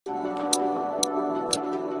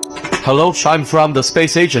Hello, I'm from the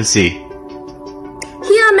space agency.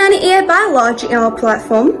 Here are many AI biology in our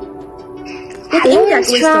platform. Hello,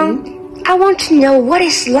 Armstrong. I want to know what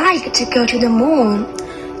it's like to go to the moon.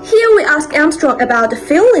 Here we ask Armstrong about the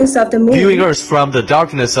feelings of the moon. Viewing Earth from the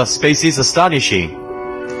darkness of space is astonishing.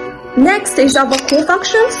 Next is our core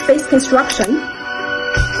function, space construction.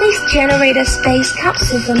 Please generate a space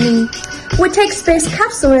capsule for me. We take space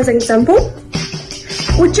capsule as an example.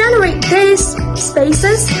 We generate these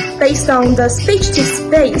spaces based on the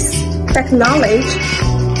speech-to-space technology.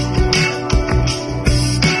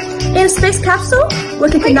 In space capsule,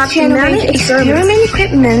 we can conduct many experiment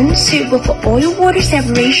equipment suitable for oil-water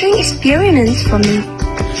separation experiments for me.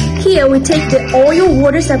 Here we take the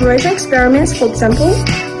oil-water separation experiments, for example.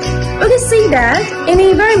 We can see that in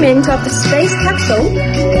the environment of the space capsule,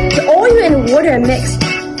 the oil and water are mixed,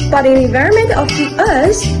 but in the environment of the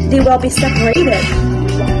Earth, they will be separated.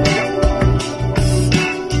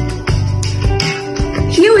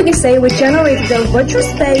 Here we can say we generate the virtual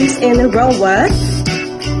space in the real world.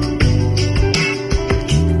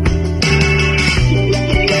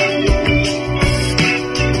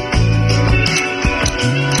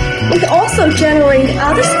 We can also generate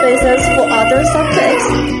other spaces for other subjects.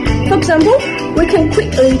 For example, we can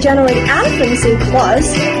quickly generate elephants in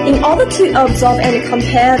class in order to observe and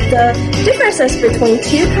compare the differences between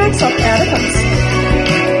two kinds of elephants.